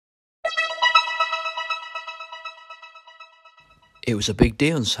It was a big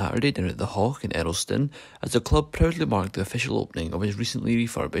day on Saturday down at the Hawk in Earlston as the club proudly marked the official opening of its recently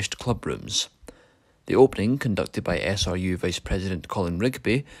refurbished club rooms. The opening, conducted by SRU Vice President Colin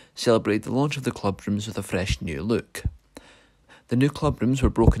Rigby, celebrated the launch of the club rooms with a fresh new look. The new club rooms were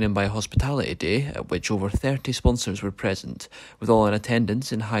broken in by a hospitality day at which over 30 sponsors were present, with all in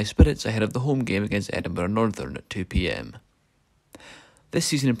attendance in high spirits ahead of the home game against Edinburgh Northern at 2 p.m. This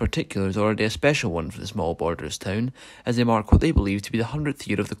season in particular is already a special one for the small Borders town, as they mark what they believe to be the 100th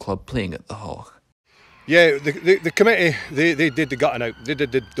year of the club playing at the Hawk. Yeah, the committee, they did the gutting out, they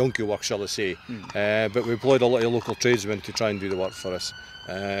did the donkey work, shall I say, but we employed a lot of local tradesmen to try and do the work for us.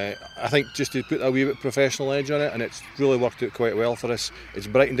 I think just to put a wee bit professional edge on it, and it's really worked out quite well for us. It's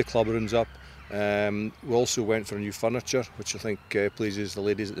brightened the club rooms up. We also went for new furniture, which I think pleases the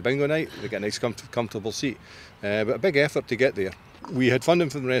ladies at the bingo night. They get a nice comfortable seat, but a big effort to get there. We had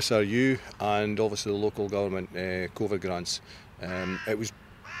funding from the SRU and obviously the local government COVID grants. It was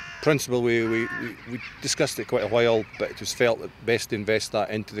principle we discussed it quite a while, but it was felt that best to invest that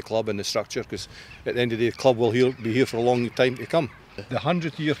into the club and the structure, because at the end of the day the club will be here for a long time to come. The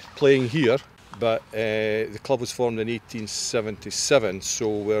 100th year playing here, but the club was formed in 1877, so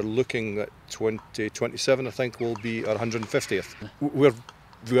we're looking at 2027 I think will be our 150th.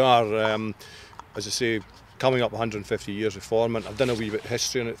 We are, as I say, coming up 150 years of forming. I've done a wee bit of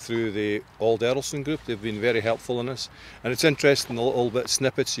history on it through the Old Earlston group. They've been very helpful in this, and it's interesting the little bit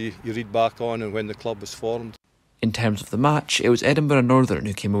snippets you read back on and when the club was formed. In terms of the match, it was Edinburgh Northern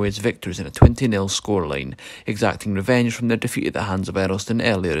who came away as victors in a 20-0 scoreline, exacting revenge from their defeat at the hands of Earlston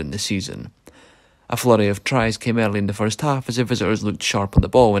earlier in the season. A flurry of tries came early in the first half as the visitors looked sharp on the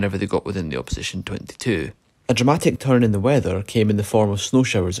ball whenever they got within the opposition 22. A dramatic turn in the weather came in the form of snow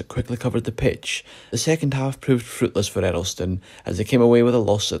showers that quickly covered the pitch. The second half proved fruitless for Earlston as they came away with a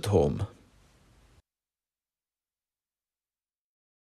loss at home.